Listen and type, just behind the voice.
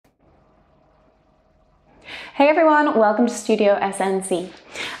Hey everyone, welcome to Studio SNC.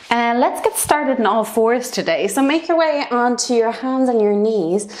 And let's get started in all fours today. So make your way onto your hands and your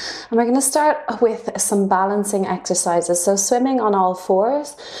knees. And we're going to start with some balancing exercises. So swimming on all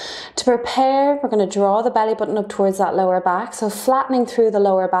fours. To prepare, we're going to draw the belly button up towards that lower back. So flattening through the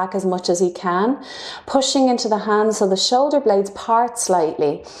lower back as much as you can. Pushing into the hands so the shoulder blades part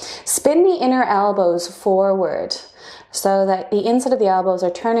slightly. Spin the inner elbows forward, so that the inside of the elbows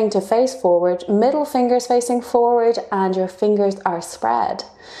are turning to face forward, middle fingers facing forward, and your fingers are spread.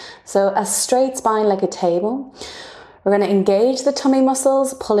 So a straight spine like a table. We're going to engage the tummy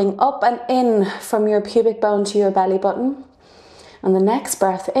muscles, pulling up and in from your pubic bone to your belly button. And the next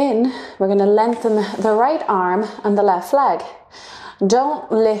breath in, we're going to lengthen the right arm and the left leg.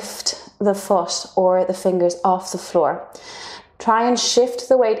 Don't lift the foot or the fingers off the floor. Try and shift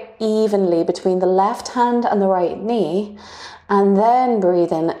the weight evenly between the left hand and the right knee, and then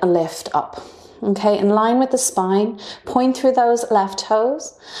breathe in and lift up. Okay, in line with the spine, point through those left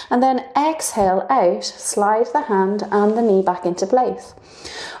toes, and then exhale out, slide the hand and the knee back into place.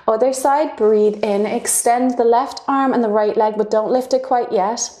 Other side, breathe in, extend the left arm and the right leg, but don't lift it quite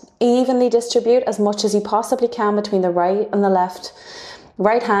yet. Evenly distribute as much as you possibly can between the right and the left.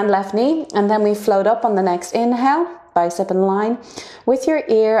 Right hand, left knee, and then we float up on the next inhale. Bicep in line with your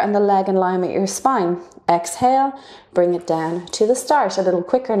ear and the leg in line with your spine. Exhale, bring it down to the start, a little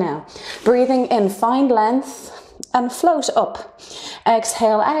quicker now. Breathing in, find length and float up.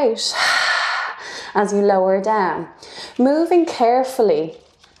 Exhale out as you lower down. Moving carefully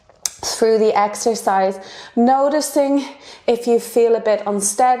through the exercise, noticing if you feel a bit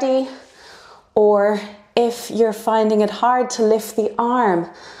unsteady or if you're finding it hard to lift the arm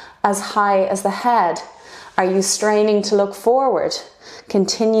as high as the head. Are you straining to look forward?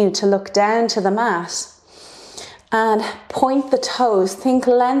 Continue to look down to the mat. And point the toes. Think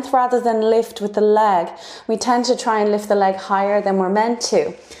length rather than lift with the leg. We tend to try and lift the leg higher than we're meant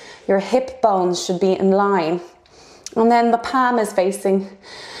to. Your hip bones should be in line. And then the palm is facing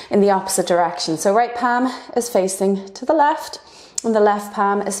in the opposite direction. So right palm is facing to the left, and the left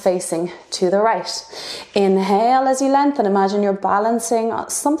palm is facing to the right. Inhale as you lengthen. Imagine you're balancing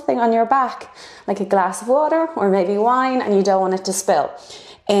something on your back, like a glass of water or maybe wine, and you don't want it to spill.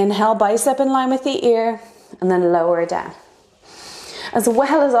 Inhale, bicep in line with the ear, and then lower down. As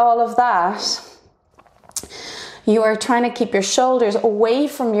well as all of that, you are trying to keep your shoulders away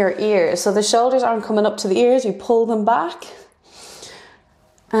from your ears. So the shoulders aren't coming up to the ears, you pull them back.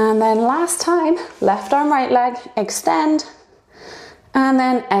 And then last time, left arm, right leg, extend. And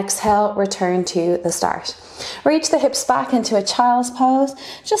then exhale, return to the start. Reach the hips back into a child's pose.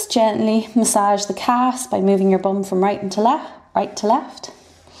 Just gently massage the calves by moving your bum from right to left.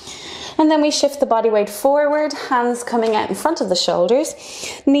 And then we shift the body weight forward, hands coming out in front of the shoulders.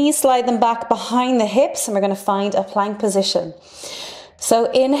 Knees slide them back behind the hips, and we're going to find a plank position.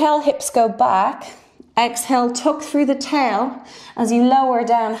 So inhale, hips go back. Exhale, tuck through the tail as you lower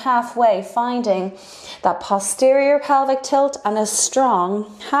down halfway, finding that posterior pelvic tilt and a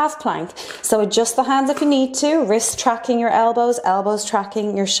strong half plank. So adjust the hands if you need to, wrist tracking your elbows, elbows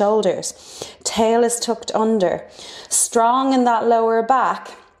tracking your shoulders. Tail is tucked under. Strong in that lower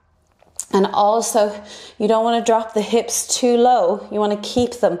back. And also, you don't want to drop the hips too low. You want to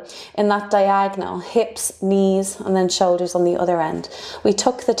keep them in that diagonal. Hips, knees, and then shoulders on the other end. We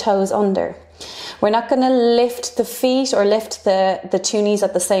tuck the toes under. We're not going to lift the feet or lift the two knees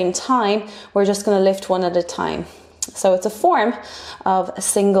at the same time. We're just going to lift one at a time. So it's a form of a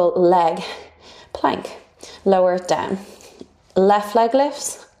single leg plank. Lower it down. Left leg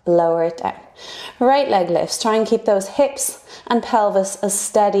lifts, lower it down. Right leg lifts. Try and keep those hips and pelvis as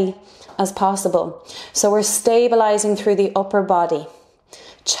steady as possible. So we're stabilizing through the upper body.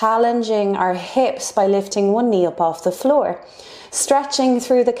 Challenging our hips by lifting one knee up off the floor. Stretching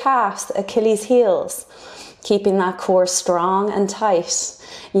through the calves, the Achilles heels, keeping that core strong and tight.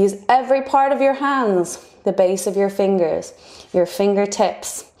 Use every part of your hands, the base of your fingers, your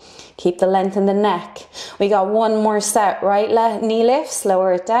fingertips. Keep the length in the neck. We got one more set. Right knee lifts,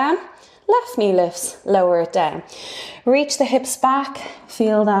 lower it down. Left knee lifts, lower it down. Reach the hips back.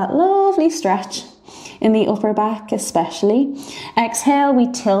 Feel that lovely stretch in the upper back especially. Exhale, we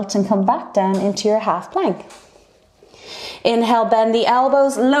tilt and come back down into your half plank. Inhale, bend the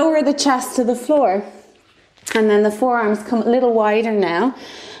elbows, lower the chest to the floor. And then the forearms come a little wider now.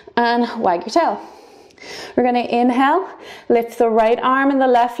 And wag your tail. We're going to inhale, lift the right arm and the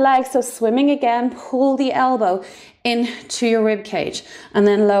left leg. So swimming again, pull the elbow into your rib cage. And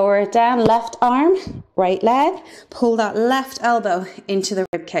then lower it down, left arm, right leg. Pull that left elbow into the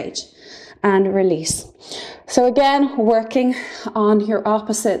rib cage. And release. So again, working on your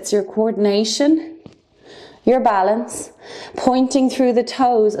opposites, your coordination, your balance, pointing through the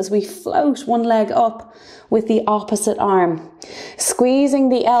toes as we float one leg up with the opposite arm. Squeezing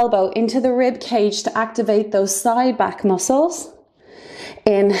the elbow into the rib cage to activate those side back muscles.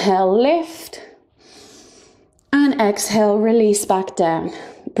 Inhale, lift. And exhale, release back down.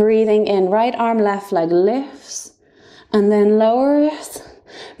 Breathing in, right arm, left leg lifts. And then lowers.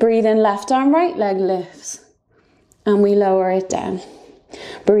 Breathe in, left arm, right leg lifts. And we lower it down.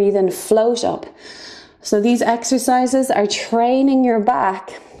 Breathe in, float up. So these exercises are training your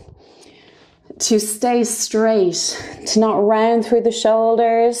back to stay straight, to not round through the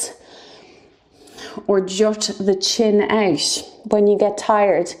shoulders or jut the chin out. When you get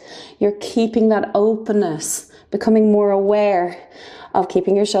tired, you're keeping that openness, becoming more aware of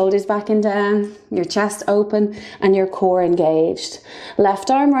keeping your shoulders back and down, your chest open and your core engaged. Left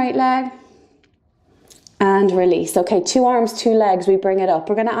arm, right leg. And release. Okay, 2 arms, 2 legs, we bring it up.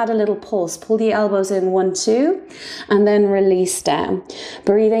 We're gonna add a little pulse. Pull the elbows in, 1, 2, and then release down.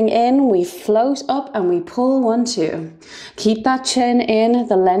 Breathing in, we float up and we pull, 1, 2. Keep that chin in,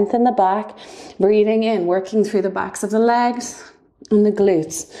 the length in the back. Breathing in, working through the backs of the legs and the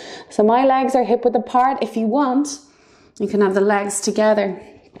glutes. So my legs are hip width apart. If you want, you can have the legs together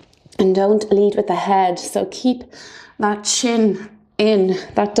and don't lead with the head. So keep that chin in,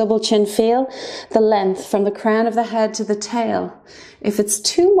 that double chin, feel the length from the crown of the head to the tail. If it's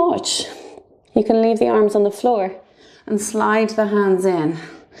too much, you can leave the arms on the floor and slide the hands in.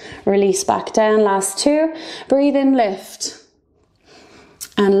 Release back down, last 2. Breathe in, lift.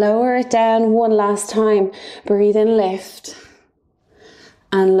 And lower it down 1 last time. Breathe in, lift.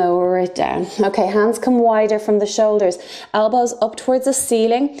 And lower it down. Okay, hands come wider from the shoulders. Elbows up towards the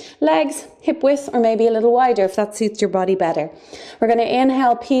ceiling. Legs hip width or maybe a little wider if that suits your body better. We're going to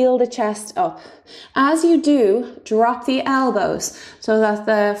inhale, peel the chest up. As you do, drop the elbows so that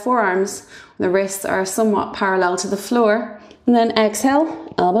the forearms, the wrists are somewhat parallel to the floor. And then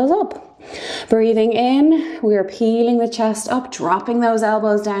exhale, elbows up. Breathing in, we are peeling the chest up, dropping those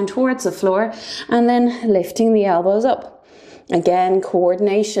elbows down towards the floor, and then lifting the elbows up. Again,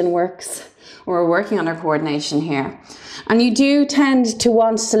 coordination works. We're working on our coordination here. And you do tend to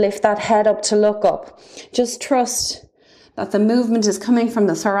want to lift that head up to look up. Just trust that the movement is coming from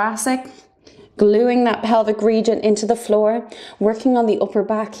the thoracic, gluing that pelvic region into the floor, working on the upper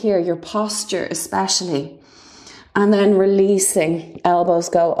back here, your posture especially. And then releasing, elbows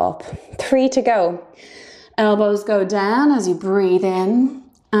go up. 3 to go. Elbows go down as you breathe in,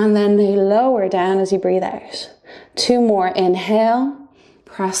 and then they lower down as you breathe out. 2 more, inhale,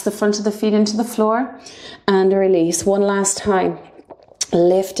 press the front of the feet into the floor and release. 1 last time,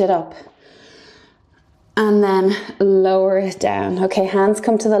 lift it up and then lower it down. Okay, hands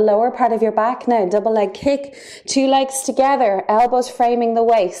come to the lower part of your back now, double leg kick, 2 legs together, elbows framing the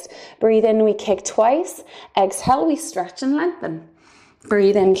waist. Breathe in, we kick twice, exhale, we stretch and lengthen.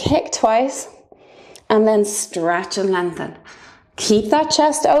 Breathe in, kick twice and then stretch and lengthen. Keep that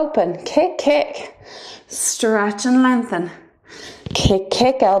chest open, kick, kick. Stretch and lengthen. Kick,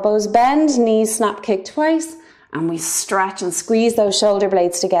 kick, elbows bend, knees snap, kick twice, and we stretch and squeeze those shoulder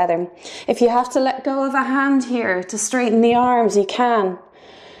blades together. If you have to let go of a hand here to straighten the arms, you can.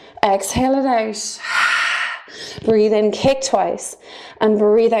 Exhale it out. Breathe in, kick twice, and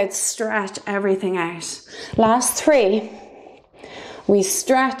breathe out, stretch everything out. Last 3. We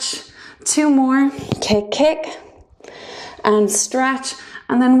stretch. 2 more, kick, kick, and stretch.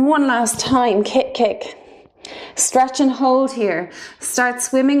 And then 1 last time, kick, kick. Stretch and hold here. Start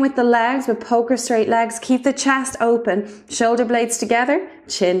swimming with the legs, with poker straight legs. Keep the chest open, shoulder blades together,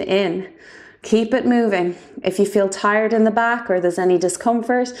 chin in. Keep it moving. If you feel tired in the back or there's any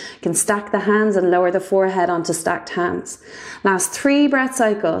discomfort, you can stack the hands and lower the forehead onto stacked hands. Last 3 breath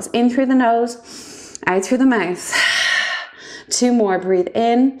cycles. In through the nose, out through the mouth. 2 more. Breathe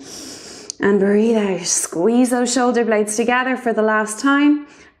in and breathe out. Squeeze those shoulder blades together for the last time.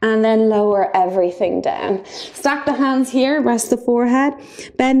 And then lower everything down. Stack the hands here, rest the forehead,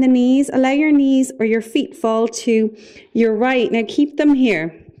 bend the knees, allow your knees or your feet fall to your right. Now keep them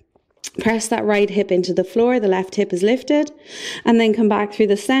here. Press that right hip into the floor, the left hip is lifted, and then come back through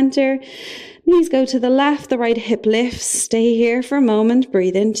the center. Knees go to the left, the right hip lifts. Stay here for a moment,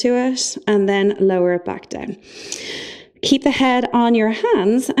 breathe into it, and then lower it back down. Keep the head on your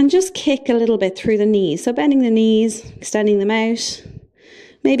hands and just kick a little bit through the knees. So bending the knees, extending them out.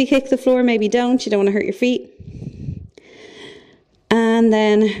 Maybe kick the floor, maybe don't. You don't want to hurt your feet. And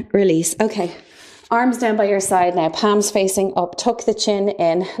then release. Okay, arms down by your side now, palms facing up, tuck the chin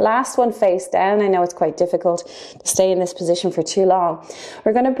in. Last one, face down. I know it's quite difficult to stay in this position for too long.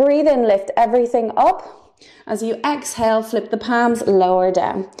 We're going to breathe in, lift everything up. As you exhale, flip the palms lower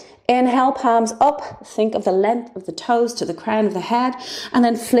down. Inhale, palms up. Think of the length of the toes to the crown of the head, and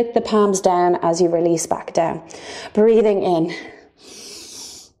then flip the palms down as you release back down. Breathing in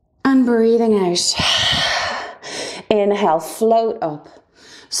and breathing out. Inhale, float up.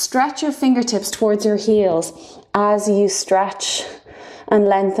 Stretch your fingertips towards your heels as you stretch and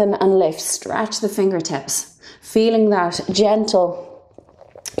lengthen and lift. Stretch the fingertips, feeling that gentle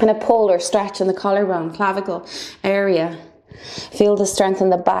kind of pull or stretch in the collarbone, clavicle area. Feel the strength in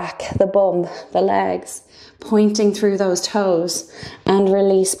the back, the bum, the legs, pointing through those toes, and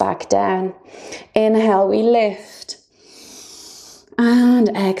release back down. Inhale, we lift. And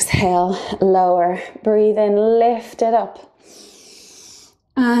exhale, lower. Breathe in, lift it up.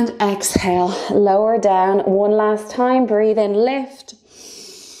 And exhale, lower down. One last time, breathe in, lift.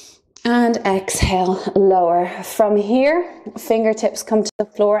 And exhale, lower. From here, fingertips come to the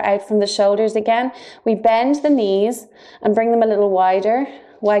floor, out from the shoulders again. We bend the knees and bring them a little wider.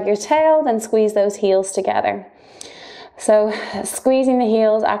 Wag your tail, then squeeze those heels together. So squeezing the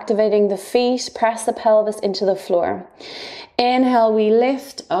heels, activating the feet, press the pelvis into the floor. Inhale, we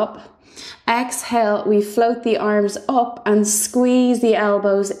lift up. Exhale, we float the arms up and squeeze the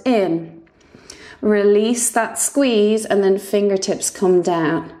elbows in. Release that squeeze and then fingertips come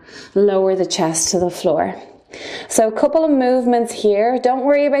down. Lower the chest to the floor. So a couple of movements here. Don't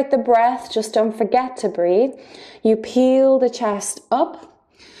worry about the breath, just don't forget to breathe. You peel the chest up.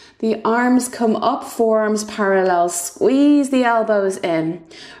 The arms come up, forearms parallel. Squeeze the elbows in.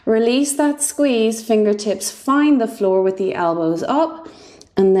 Release that squeeze, fingertips find the floor with the elbows up,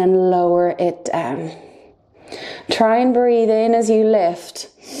 and then lower it down. Try and breathe in as you lift.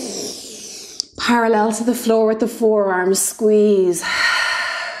 Parallel to the floor with the forearms, squeeze.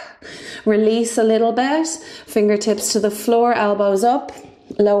 Release a little bit, fingertips to the floor, elbows up,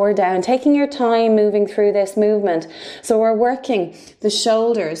 lower down. Taking your time moving through this movement. So we're working the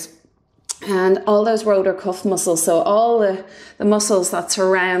shoulders and all those rotor cuff muscles. So all the muscles that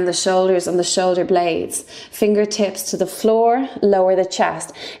surround the shoulders and the shoulder blades. Fingertips to the floor, lower the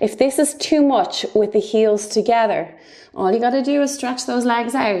chest. If this is too much with the heels together, all you got to do is stretch those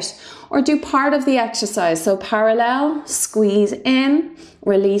legs out or do part of the exercise. So parallel, squeeze in,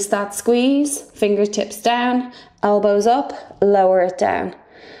 release that squeeze, fingertips down, elbows up, lower it down.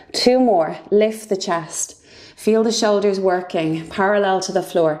 Two more, lift the chest. Feel the shoulders working, parallel to the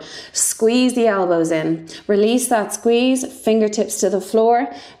floor. Squeeze the elbows in. Release that squeeze, fingertips to the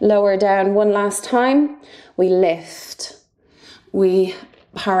floor, lower down one last time. We lift. We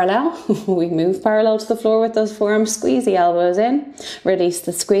parallel, we move parallel to the floor with those forearms. Squeeze the elbows in. Release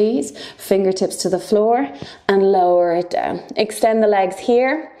the squeeze, fingertips to the floor, and lower it down. Extend the legs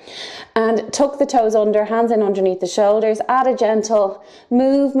here. And tuck the toes under, hands in underneath the shoulders. Add a gentle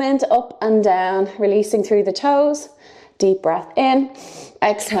movement up and down, releasing through the toes. Deep breath in.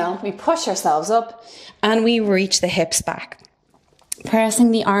 Exhale, we push ourselves up and we reach the hips back.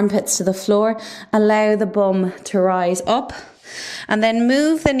 Pressing the armpits to the floor, allow the bum to rise up. And then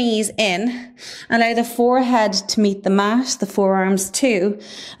move the knees in. Allow the forehead to meet the mat, the forearms too.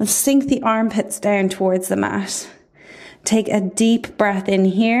 And sink the armpits down towards the mat. Take a deep breath in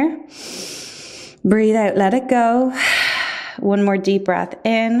here. Breathe out, let it go. One more deep breath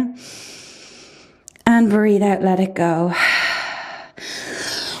in. And breathe out, let it go.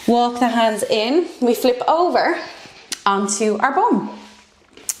 Walk the hands in. We flip over onto our bum.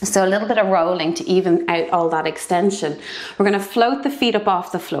 So a little bit of rolling to even out all that extension. We're going to float the feet up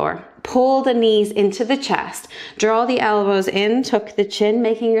off the floor. Pull the knees into the chest. Draw the elbows in, tuck the chin,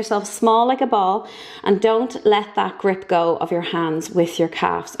 making yourself small like a ball. And don't let that grip go of your hands with your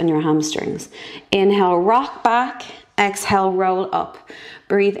calves and your hamstrings. Inhale, rock back. Exhale, roll up.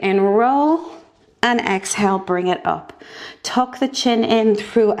 Breathe in, roll. And exhale, bring it up. Tuck the chin in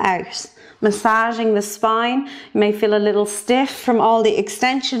throughout. Massaging the spine. You may feel a little stiff from all the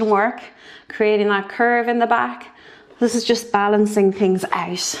extension work, creating that curve in the back. This is just balancing things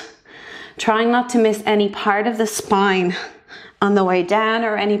out. Trying not to miss any part of the spine on the way down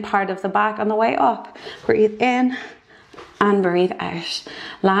or any part of the back on the way up. Breathe in and breathe out.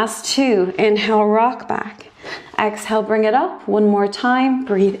 Last two. Inhale, rock back. Exhale, bring it up. One more time.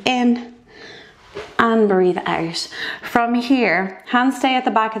 Breathe in and breathe out. From here, hands stay at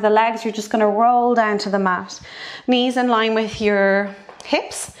the back of the legs. You're just going to roll down to the mat. Knees in line with your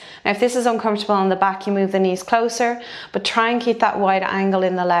hips. Now, if this is uncomfortable on the back, you move the knees closer, but try and keep that wide angle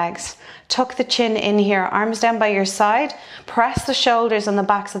in the legs. Tuck the chin in here, arms down by your side. Press the shoulders and the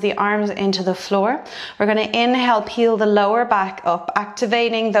backs of the arms into the floor. We're going to inhale, peel the lower back up,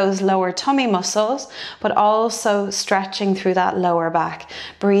 activating those lower tummy muscles, but also stretching through that lower back.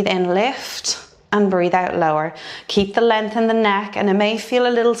 Breathe in, lift. and breathe out, lower. Keep the length in the neck, and it may feel a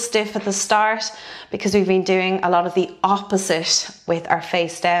little stiff at the start because we've been doing a lot of the opposite with our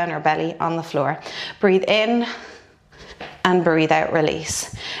face down or belly on the floor. Breathe in and breathe out,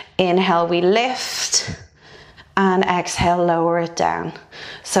 release. Inhale, we lift, and exhale, lower it down.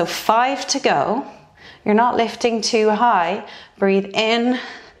 So 5 to go. You're not lifting too high. Breathe in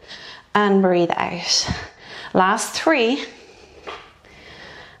and breathe out. Last 3.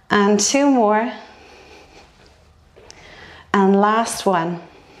 And 2 more. And last 1.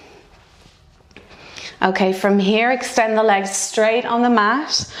 Okay, from here, extend the legs straight on the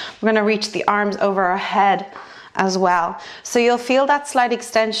mat. We're going to reach the arms over our head as well. So you'll feel that slight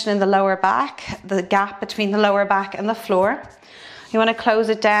extension in the lower back, the gap between the lower back and the floor. You want to close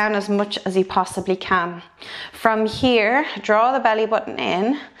it down as much as you possibly can. From here, draw the belly button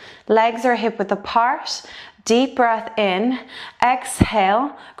in, legs are hip width apart. Deep breath in,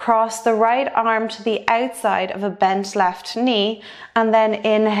 exhale, cross the right arm to the outside of a bent left knee, and then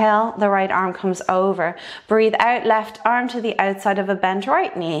inhale, the right arm comes over. Breathe out, left arm to the outside of a bent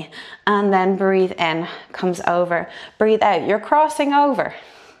right knee, and then breathe in, comes over. Breathe out, you're crossing over.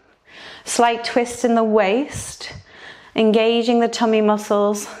 Slight twist in the waist, engaging the tummy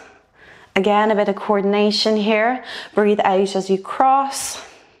muscles. Again, a bit of coordination here. Breathe out as you cross.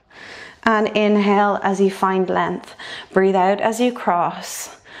 And inhale as you find length. Breathe out as you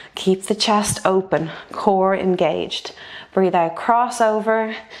cross. Keep the chest open, core engaged. Breathe out, cross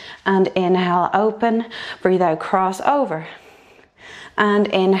over, and inhale, open. Breathe out, cross over, and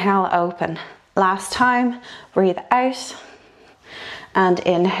inhale, open. Last time, breathe out, and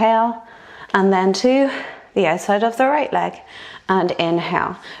inhale, and then to the outside of the right leg, and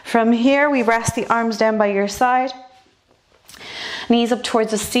inhale. From here, we rest the arms down by your side. Knees up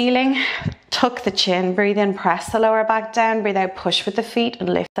towards the ceiling, tuck the chin, breathe in, press the lower back down, breathe out, push with the feet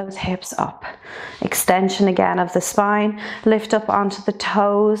and lift those hips up. Extension again of the spine, lift up onto the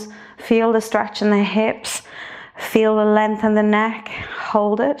toes, feel the stretch in the hips, feel the length in the neck,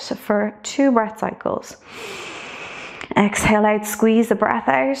 hold it for 2 breath cycles. Exhale out, squeeze the breath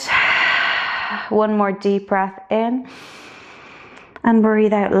out. 1 more deep breath in, and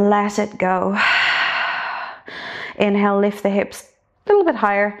breathe out, let it go. Inhale, lift the hips a little bit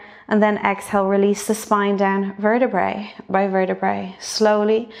higher, and then exhale, release the spine down vertebrae by vertebrae.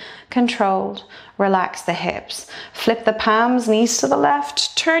 Slowly, controlled, relax the hips. Flip the palms, knees to the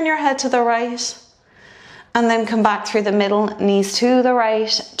left, turn your head to the right, and then come back through the middle, knees to the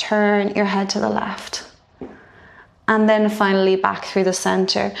right, turn your head to the left. And then finally back through the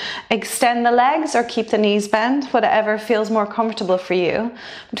center. Extend the legs or keep the knees bent, whatever feels more comfortable for you.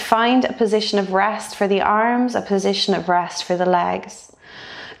 But find a position of rest for the arms, a position of rest for the legs.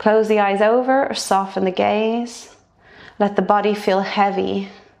 Close the eyes over or soften the gaze. Let the body feel heavy.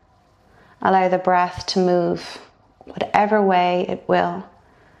 Allow the breath to move, whatever way it will.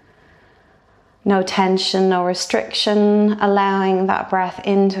 No tension, no restriction, allowing that breath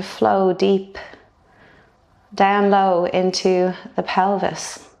in to flow deep down low into the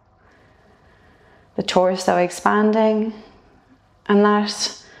pelvis, the torso expanding, and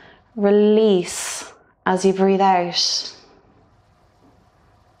that release as you breathe out.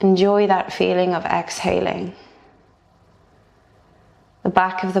 Enjoy that feeling of exhaling. The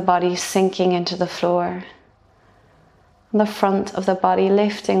back of the body sinking into the floor, and the front of the body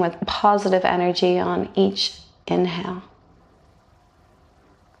lifting with positive energy on each inhale.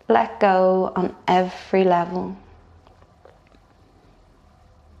 Let go on every level.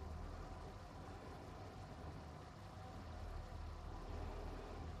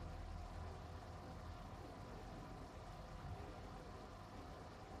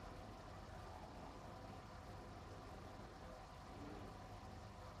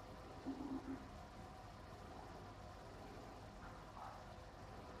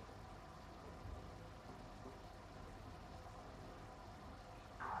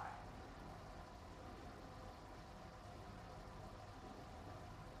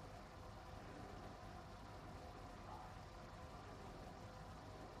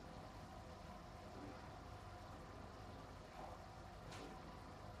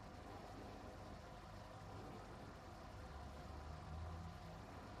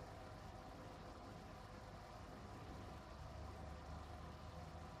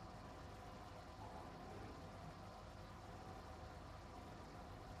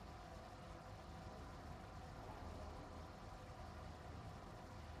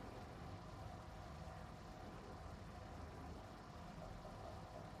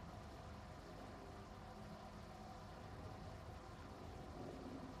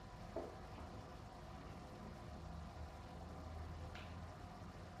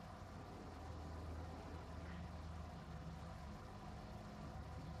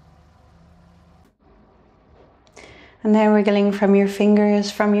 And now wriggling from your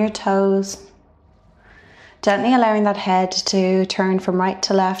fingers, from your toes. Gently allowing that head to turn from right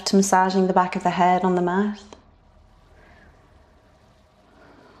to left, massaging the back of the head on the mat.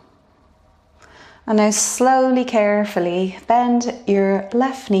 And now slowly, carefully bend your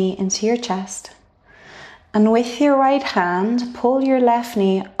left knee into your chest. And with your right hand, pull your left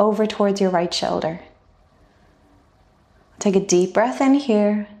knee over towards your right shoulder. Take a deep breath in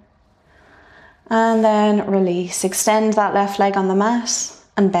here. And then release. Extend that left leg on the mat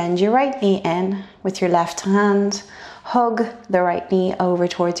and bend your right knee in with your left hand. Hug the right knee over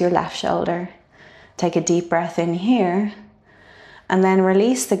towards your left shoulder. Take a deep breath in here. And then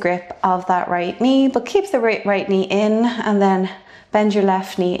release the grip of that right knee, but keep the right knee in and then bend your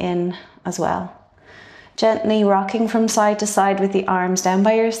left knee in as well. Gently rocking from side to side with the arms down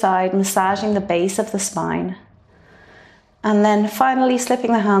by your side, massaging the base of the spine. And then finally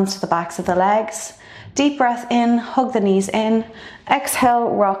slipping the hands to the backs of the legs. Deep breath in, hug the knees in.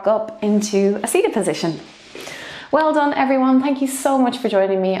 Exhale, rock up into a seated position. Well done, everyone. Thank you so much for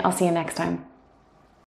joining me. I'll see you next time.